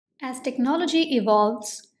As technology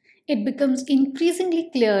evolves, it becomes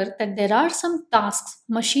increasingly clear that there are some tasks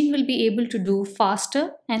machine will be able to do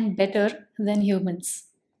faster and better than humans.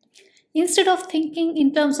 Instead of thinking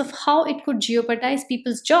in terms of how it could jeopardize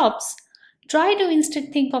people's jobs, try to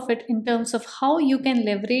instead think of it in terms of how you can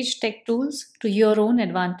leverage tech tools to your own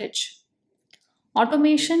advantage.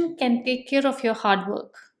 Automation can take care of your hard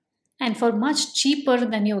work and for much cheaper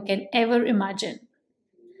than you can ever imagine.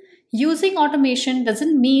 Using automation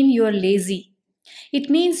doesn't mean you're lazy. It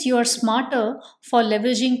means you are smarter for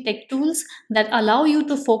leveraging tech tools that allow you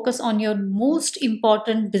to focus on your most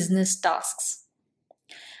important business tasks.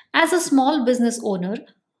 As a small business owner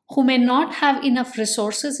who may not have enough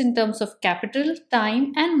resources in terms of capital,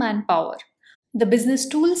 time, and manpower, the business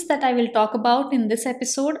tools that I will talk about in this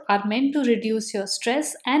episode are meant to reduce your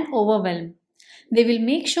stress and overwhelm. They will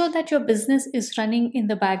make sure that your business is running in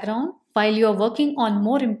the background while you are working on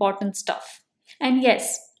more important stuff. And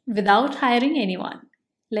yes, without hiring anyone.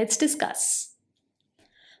 Let's discuss.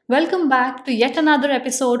 Welcome back to yet another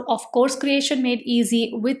episode of Course Creation Made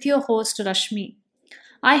Easy with your host Rashmi.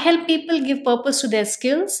 I help people give purpose to their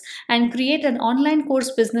skills and create an online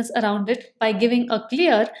course business around it by giving a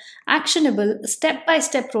clear, actionable, step by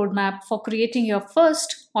step roadmap for creating your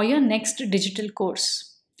first or your next digital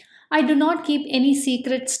course. I do not keep any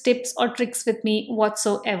secrets, tips, or tricks with me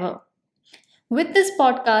whatsoever. With this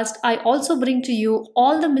podcast, I also bring to you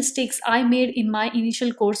all the mistakes I made in my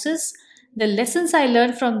initial courses, the lessons I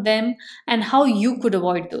learned from them, and how you could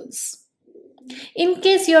avoid those. In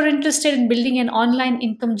case you're interested in building an online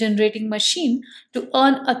income generating machine to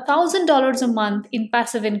earn $1,000 a month in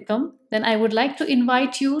passive income, then I would like to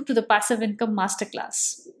invite you to the Passive Income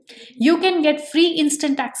Masterclass. You can get free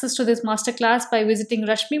instant access to this masterclass by visiting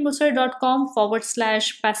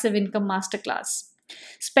rashmimusar.com/passive income masterclass.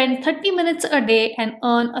 Spend 30 minutes a day and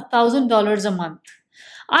earn $1,000 a month.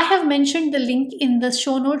 I have mentioned the link in the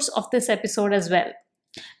show notes of this episode as well.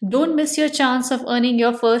 Don't miss your chance of earning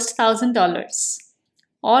your first $1,000.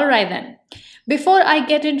 Alright then. Before I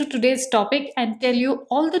get into today's topic and tell you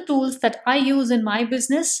all the tools that I use in my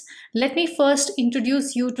business, let me first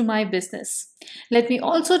introduce you to my business. Let me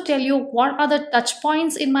also tell you what are the touch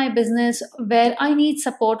points in my business where I need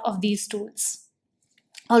support of these tools.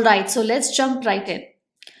 Alright, so let's jump right in.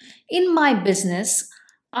 In my business,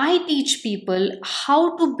 I teach people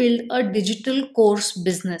how to build a digital course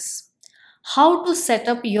business, how to set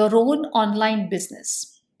up your own online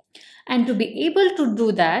business. And to be able to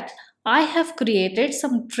do that, I have created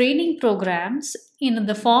some training programs in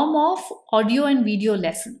the form of audio and video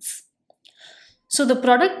lessons. So the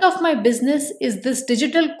product of my business is this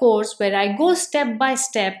digital course where I go step by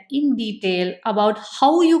step in detail about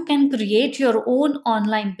how you can create your own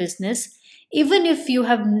online business even if you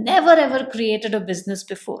have never ever created a business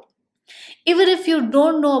before. Even if you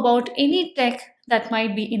don't know about any tech that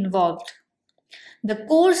might be involved. The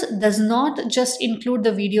course does not just include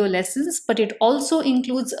the video lessons, but it also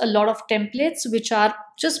includes a lot of templates which are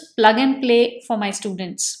just plug and play for my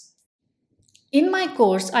students. In my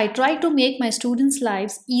course, I try to make my students'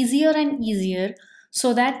 lives easier and easier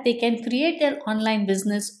so that they can create their online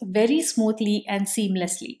business very smoothly and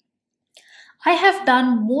seamlessly. I have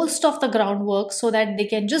done most of the groundwork so that they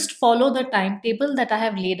can just follow the timetable that I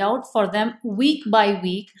have laid out for them week by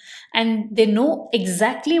week and they know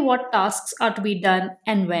exactly what tasks are to be done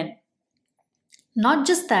and when. Not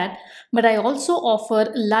just that, but I also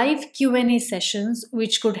offer live Q&A sessions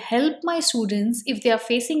which could help my students if they are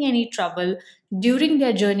facing any trouble during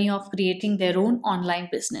their journey of creating their own online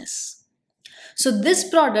business. So this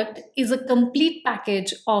product is a complete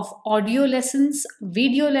package of audio lessons,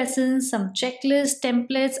 video lessons, some checklists,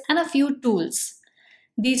 templates, and a few tools.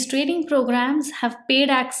 These training programs have paid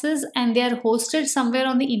access and they are hosted somewhere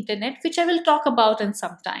on the internet, which I will talk about in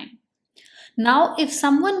some time. Now, if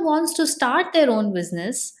someone wants to start their own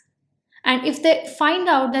business, and if they find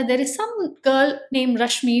out that there is some girl named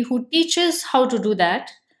Rashmi who teaches how to do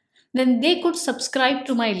that, then they could subscribe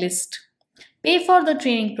to my list, pay for the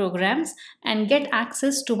training programs, and get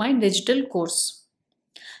access to my digital course.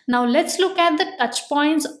 Now let's look at the touch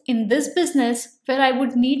points in this business where I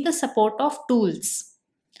would need the support of tools.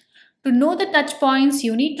 To know the touch points,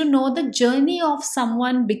 you need to know the journey of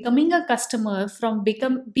someone becoming a customer from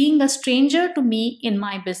being a stranger to me in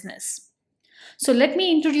my business. So let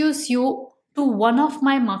me introduce you to one of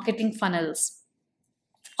my marketing funnels.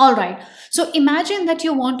 Alright, so imagine that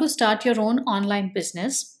you want to start your own online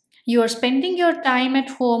business. You are spending your time at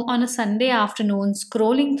home on a Sunday afternoon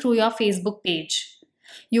scrolling through your Facebook page.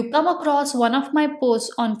 You come across one of my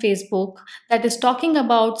posts on Facebook that is talking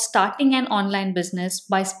about starting an online business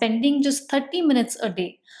by spending just 30 minutes a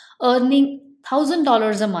day, earning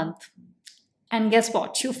 $1,000 a month. And guess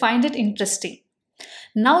what? You find it interesting.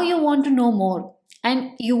 Now you want to know more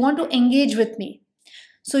and you want to engage with me.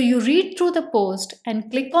 So you read through the post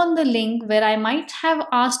and click on the link where I might have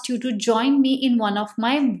asked you to join me in one of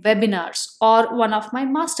my webinars or one of my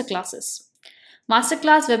masterclasses.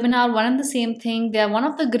 Masterclass, webinar, one and the same thing. They are one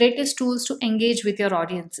of the greatest tools to engage with your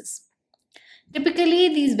audiences. Typically,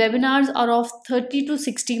 these webinars are of 30 to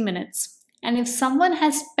 60 minutes. And if someone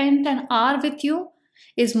has spent an hour with you,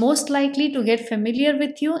 is most likely to get familiar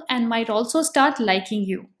with you and might also start liking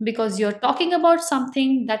you because you're talking about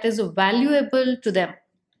something that is valuable to them.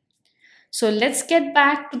 So let's get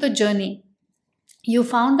back to the journey. You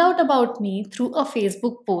found out about me through a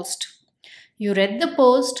Facebook post. You read the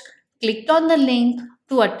post, clicked on the link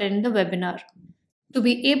to attend the webinar. To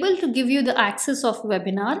be able to give you the access of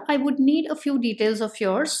webinar, I would need a few details of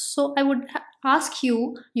yours. So I would ask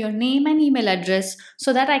you your name and email address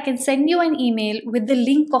so that I can send you an email with the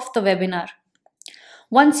link of the webinar.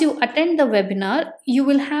 Once you attend the webinar, you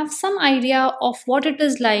will have some idea of what it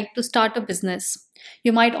is like to start a business.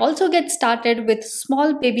 You might also get started with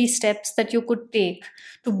small baby steps that you could take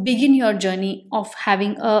to begin your journey of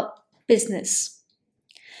having a business.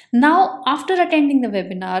 Now, after attending the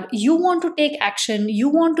webinar, you want to take action, you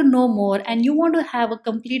want to know more, and you want to have a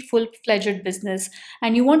complete full-fledged business,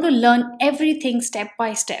 and you want to learn everything step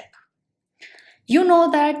by step. You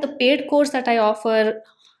know that the paid course that I offer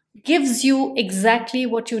gives you exactly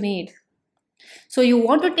what you need. So you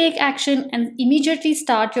want to take action and immediately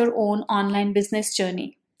start your own online business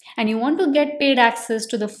journey. And you want to get paid access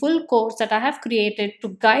to the full course that I have created to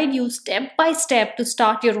guide you step by step to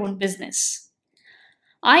start your own business.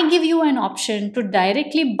 I give you an option to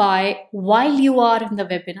directly buy while you are in the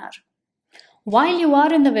webinar. While you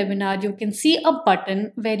are in the webinar, you can see a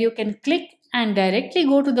button where you can click and directly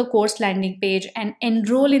go to the course landing page and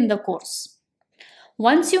enroll in the course.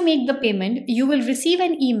 Once you make the payment, you will receive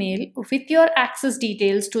an email with your access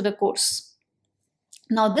details to the course.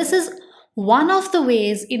 Now, this is one of the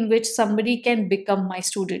ways in which somebody can become my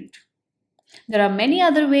student. There are many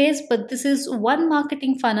other ways, but this is one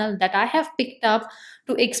marketing funnel that I have picked up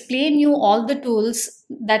to explain you all the tools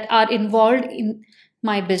that are involved in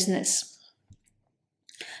my business.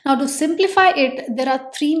 Now, to simplify it, there are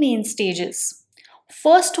three main stages.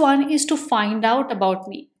 First one is to find out about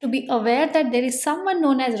me, to be aware that there is someone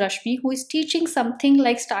known as Rashmi who is teaching something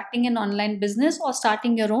like starting an online business or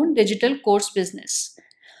starting your own digital course business.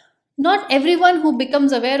 Not everyone who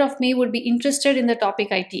becomes aware of me would be interested in the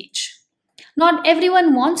topic I teach. Not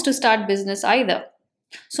everyone wants to start business either.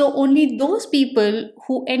 So only those people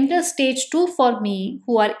who enter stage 2 for me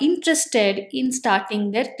who are interested in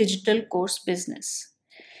starting their digital course business.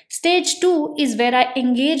 Stage 2 is where I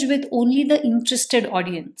engage with only the interested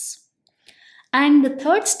audience. And the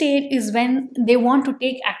third stage is when they want to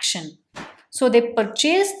take action. So they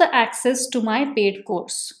purchase the access to my paid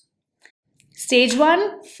course. Stage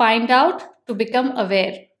 1, find out to become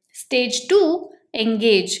aware. Stage 2,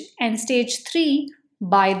 engage. And stage 3,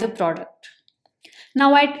 buy the product.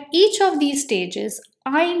 Now, at each of these stages,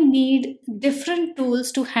 I need different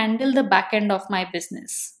tools to handle the back end of my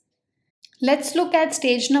business. Let's look at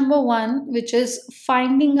stage number 1, which is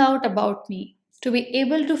finding out about me. To be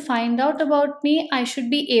able to find out about me, I should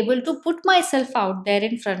be able to put myself out there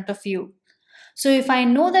in front of you. So if I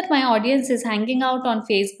know that my audience is hanging out on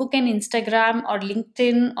Facebook and Instagram or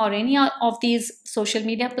LinkedIn or any of these social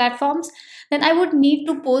media platforms, then I would need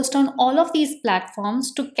to post on all of these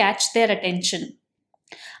platforms to catch their attention.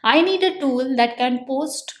 I need a tool that can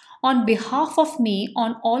post on behalf of me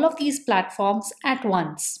on all of these platforms at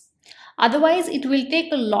once. Otherwise, it will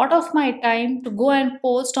take a lot of my time to go and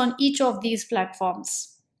post on each of these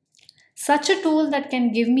platforms. Such a tool that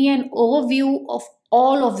can give me an overview of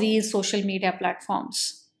all of these social media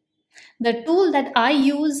platforms. The tool that I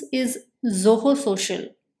use is Zoho Social.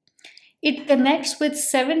 It connects with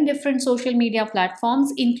 7 different social media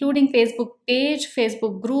platforms, including Facebook page,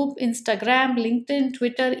 Facebook group, Instagram, LinkedIn,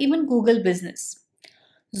 Twitter, even Google Business.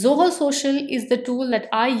 Zoho Social is the tool that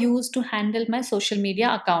I use to handle my social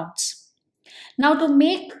media accounts. Now, to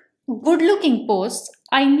make good-looking posts,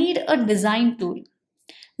 I need a design tool,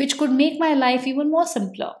 which could make my life even more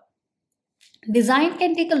simpler. Design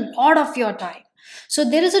can take a lot of your time. So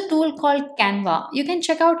there is a tool called Canva. You can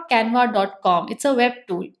check out canva.com. It's a web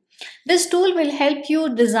tool. This tool will help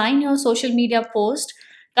you design your social media post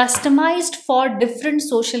customized for different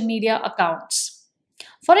social media accounts.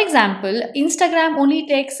 For example, Instagram only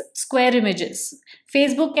takes square images.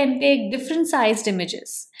 Facebook can take different sized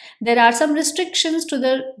images. There are some restrictions to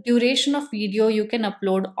the duration of video you can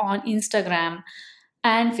upload on Instagram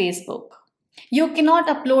and Facebook. You cannot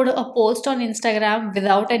upload a post on Instagram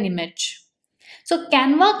without an image. So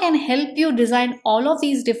Canva can help you design all of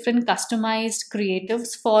these different customized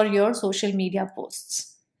creatives for your social media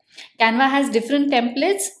posts. Canva has different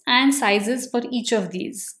templates and sizes for each of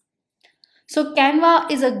these. So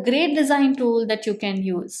Canva is a great design tool that you can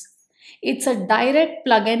use. It's a direct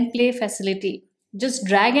plug and play facility. Just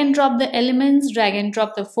drag and drop the elements, drag and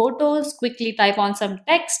drop the photos, quickly type on some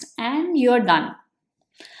text, and you're done.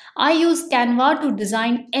 I use Canva to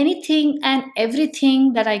design anything and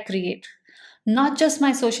everything that I create. Not just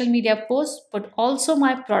my social media posts, but also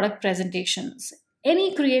my product presentations.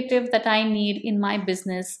 Any creative that I need in my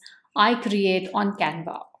business, I create on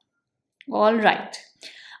Canva. All right.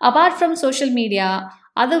 Apart from social media,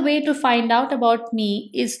 other way to find out about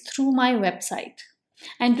me is through my website.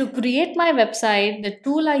 And to create my website, the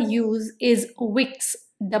tool I use is Wix,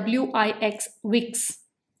 W-I-X, Wix.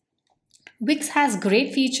 Wix has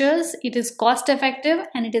great features, it is cost effective,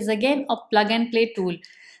 and it is again a plug and play tool.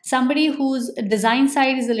 Somebody whose design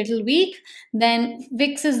side is a little weak, then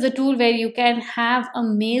Wix is the tool where you can have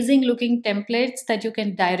amazing looking templates that you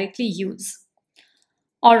can directly use.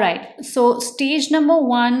 All right, so stage number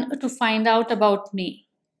 1 to find out about me.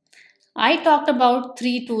 I talked about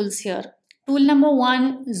 3 tools here. Tool number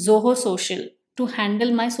 1, Zoho Social, to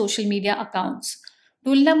handle my social media accounts.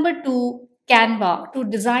 Tool number 2, Canva, to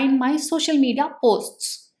design my social media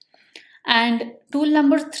posts. And tool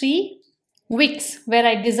number 3, Wix, where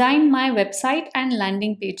I design my website and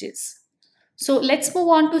landing pages. So let's move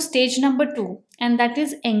on to stage number 2, and that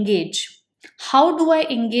is engage. How do I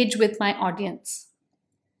engage with my audience?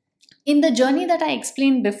 In the journey that I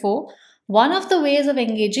explained before, one of the ways of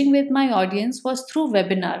engaging with my audience was through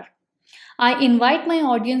webinar. I invite my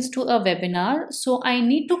audience to a webinar, so I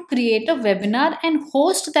need to create a webinar and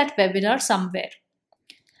host that webinar somewhere.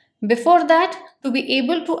 Before that, to be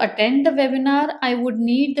able to attend the webinar, I would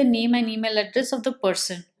need the name and email address of the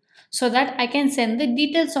person so that I can send the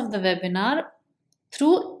details of the webinar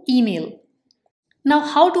through email. Now,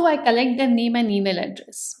 how do I collect their name and email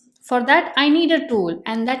address? For that, I need a tool,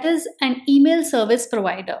 and that is an email service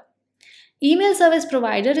provider. Email service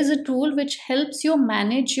provider is a tool which helps you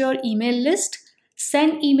manage your email list,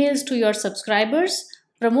 send emails to your subscribers,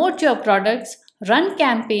 promote your products, run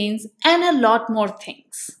campaigns, and a lot more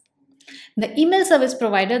things. The email service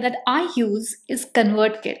provider that I use is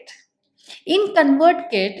ConvertKit. In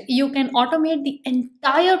ConvertKit, you can automate the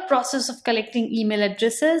entire process of collecting email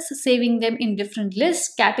addresses, saving them in different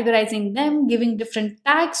lists, categorizing them, giving different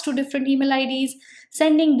tags to different email IDs,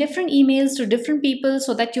 sending different emails to different people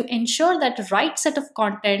so that you ensure that the right set of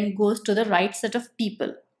content goes to the right set of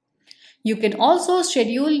people. You can also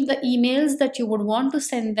schedule the emails that you would want to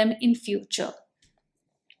send them in future.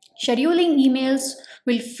 Scheduling emails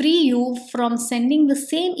will free you from sending the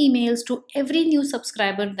same emails to every new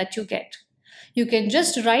subscriber that you get. You can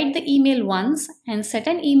just write the email once and set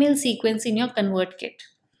an email sequence in your ConvertKit.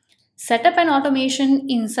 Set up an automation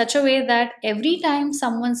in such a way that every time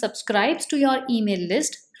someone subscribes to your email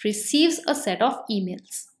list, receives a set of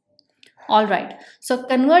emails. Alright, so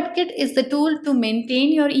ConvertKit is the tool to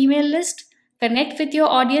maintain your email list, connect with your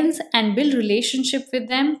audience, and build relationship with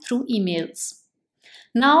them through emails.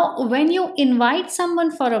 Now, when you invite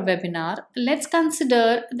someone for a webinar, let's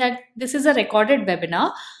consider that this is a recorded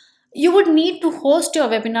webinar. You would need to host your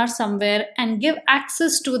webinar somewhere and give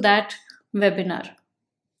access to that webinar.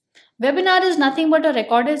 Webinar is nothing but a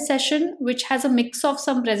recorded session which has a mix of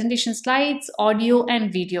some presentation slides, audio,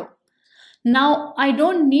 and video. Now, I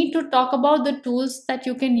don't need to talk about the tools that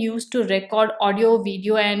you can use to record audio,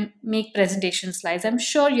 video, and make presentation slides. I'm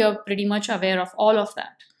sure you're pretty much aware of all of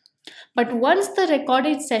that. But once the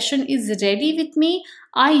recorded session is ready with me,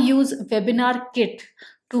 I use Webinar Kit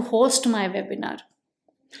to host my webinar.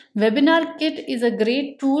 Webinar Kit is a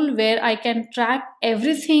great tool where I can track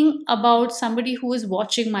everything about somebody who is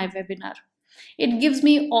watching my webinar. It gives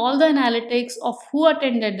me all the analytics of who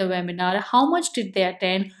attended the webinar, how much did they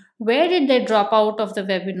attend, where did they drop out of the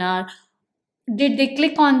webinar, did they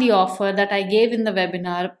click on the offer that I gave in the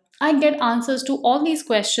webinar. I get answers to all these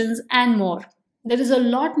questions and more. There is a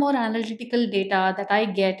lot more analytical data that I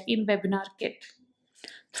get in Webinar Kit.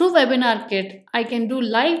 Through Webinar Kit, I can do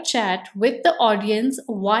live chat with the audience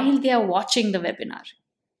while they are watching the webinar.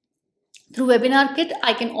 Through Webinar Kit,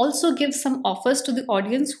 I can also give some offers to the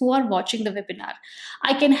audience who are watching the webinar.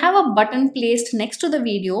 I can have a button placed next to the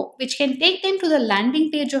video which can take them to the landing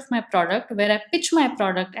page of my product where I pitch my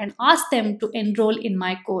product and ask them to enroll in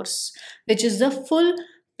my course, which is the full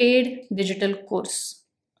paid digital course.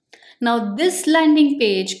 Now, this landing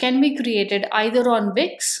page can be created either on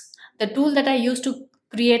Wix, the tool that I use to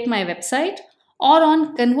create my website, or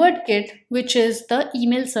on ConvertKit, which is the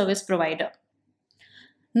email service provider.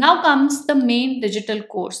 Now comes the main digital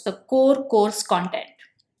course, the core course content.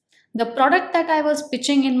 The product that I was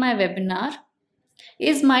pitching in my webinar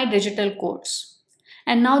is my digital course.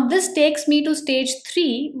 And now this takes me to stage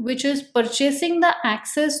 3, which is purchasing the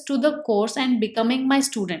access to the course and becoming my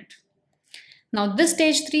student. Now this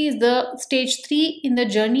stage 3 is the stage 3 in the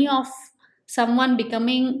journey of someone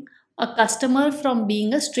becoming a customer from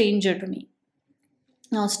being a stranger to me.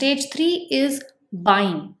 Now stage 3 is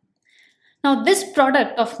buying. Now this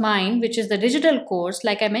product of mine, which is the digital course,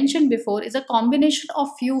 like I mentioned before, is a combination of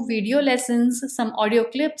few video lessons, some audio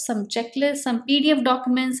clips, some checklists, some PDF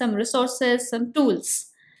documents, some resources, some tools.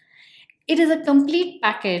 It is a complete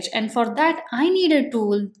package, and for that I need a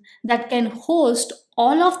tool that can host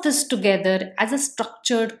all of this together as a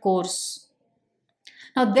structured course.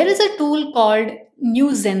 Now there is a tool called New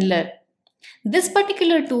Zenler. This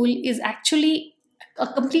particular tool is actually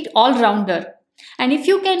a complete all-rounder. And if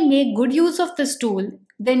you can make good use of this tool,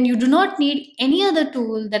 then you do not need any other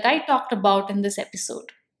tool that I talked about in this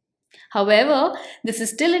episode. However, this is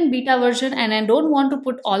still in beta version and I don't want to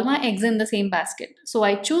put all my eggs in the same basket. So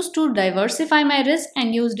I choose to diversify my risk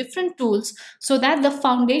and use different tools so that the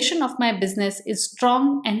foundation of my business is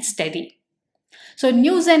strong and steady. So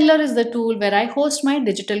New Zenler is the tool where I host my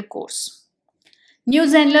digital course. New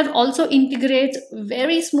Zenler also integrates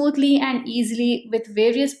very smoothly and easily with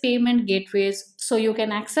various payment gateways so you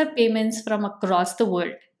can accept payments from across the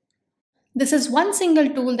world. This is one single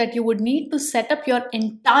tool that you would need to set up your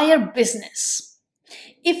entire business.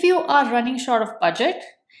 If you are running short of budget,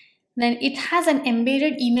 then it has an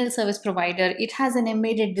embedded email service provider. It has an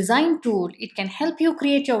embedded design tool. It can help you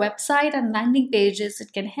create your website and landing pages.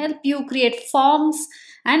 It can help you create forms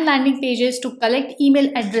and landing pages to collect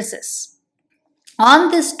email addresses.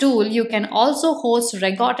 On this tool, you can also host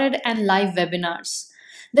recorded and live webinars.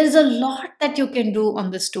 There is a lot that you can do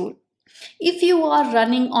on this tool. If you are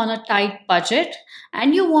running on a tight budget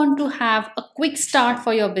and you want to have a quick start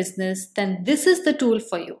for your business, then this is the tool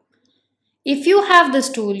for you. If you have this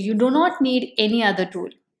tool, you do not need any other tool.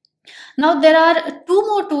 Now, there are 2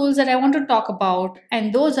 more tools that I want to talk about,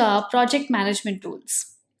 and those are project management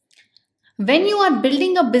tools. When you are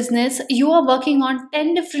building a business, you are working on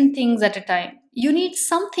 10 different things at a time. You need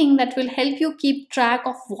something that will help you keep track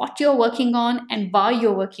of what you're working on and why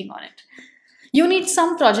you're working on it. You need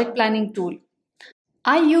some project planning tool.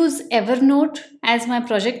 I use Evernote as my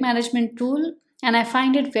project management tool and I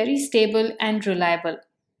find it very stable and reliable.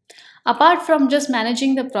 Apart from just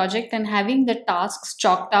managing the project and having the tasks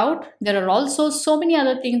chalked out, there are also so many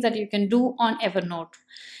other things that you can do on Evernote.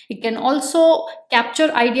 It can also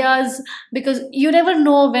capture ideas because you never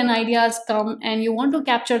know when ideas come and you want to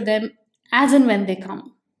capture them as and when they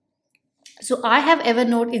come. So I have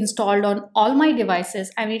Evernote installed on all my devices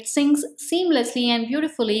and it syncs seamlessly and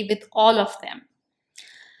beautifully with all of them.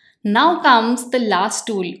 Now comes the last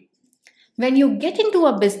tool. When you get into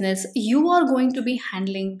a business, you are going to be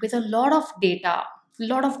handling with a lot of data, a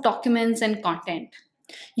lot of documents and content.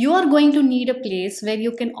 You are going to need a place where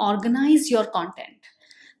you can organize your content.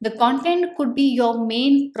 The content could be your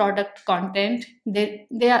main product content. There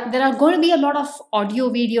are going to be a lot of audio,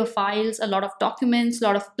 video files, a lot of documents, a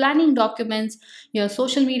lot of planning documents, your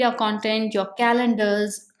social media content, your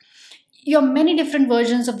calendars, your many different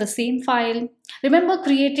versions of the same file. Remember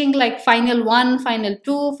creating like final 1, final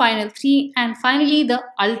 2, final 3, and finally the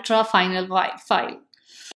ultra final file.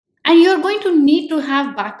 And you're going to need to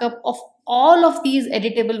have backup of all of these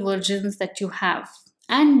editable versions that you have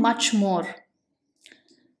and much more.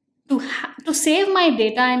 To save my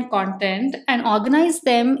data and content and organize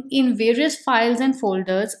them in various files and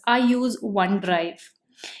folders, I use OneDrive.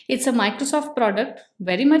 It's a Microsoft product,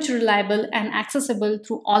 very much reliable and accessible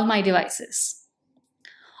through all my devices.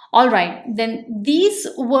 Alright, then these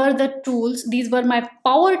were the tools, these were my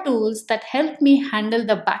power tools that helped me handle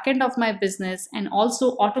the back end of my business and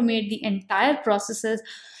also automate the entire processes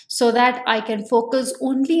so that I can focus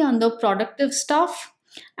only on the productive stuff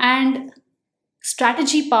and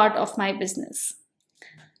strategy part of my business.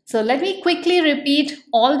 So let me quickly repeat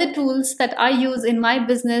all the tools that I use in my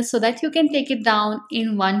business so that you can take it down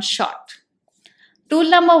in one shot. Tool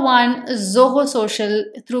number 1 is Zoho Social,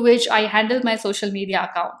 through which I handle my social media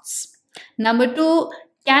accounts. Number 2,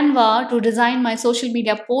 Canva to design my social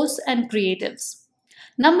media posts and creatives.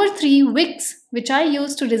 Number 3, Wix, which I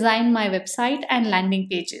use to design my website and landing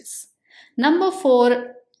pages. Number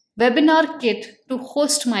 4, Webinar Kit to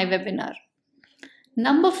host my webinar.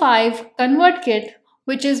 Number 5, ConvertKit,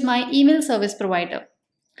 which is my email service provider.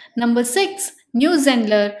 Number 6, New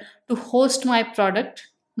Zenler to host my product,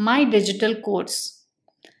 my digital course.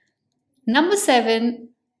 Number 7,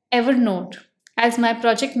 Evernote as my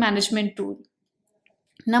project management tool.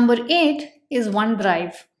 Number 8 is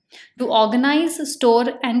OneDrive to organize,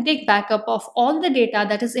 store, and take backup of all the data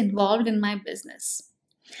that is involved in my business.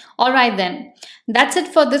 Alright then, that's it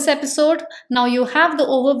for this episode. Now you have the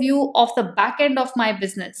overview of the back end of my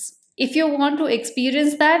business. If you want to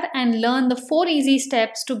experience that and learn the 4 easy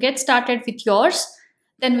steps to get started with yours,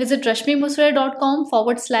 then visit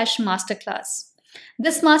rashmimusre.com/masterclass.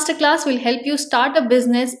 This masterclass will help you start a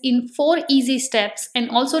business in 4 easy steps and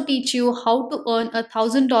also teach you how to earn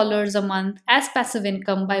 $1,000 a month as passive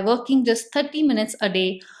income by working just 30 minutes a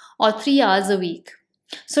day or 3 hours a week.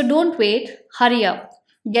 So don't wait, hurry up.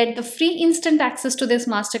 Get the free instant access to this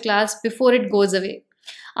masterclass before it goes away.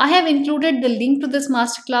 I have included the link to this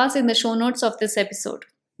masterclass in the show notes of this episode.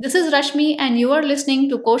 This is Rashmi and you are listening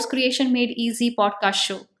to Course Creation Made Easy podcast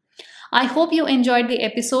show. I hope you enjoyed the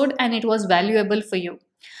episode and it was valuable for you.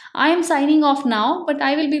 I am signing off now, but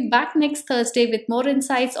I will be back next Thursday with more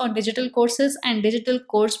insights on digital courses and digital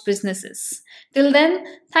course businesses. Till then,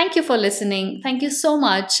 thank you for listening. Thank you so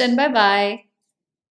much and bye-bye.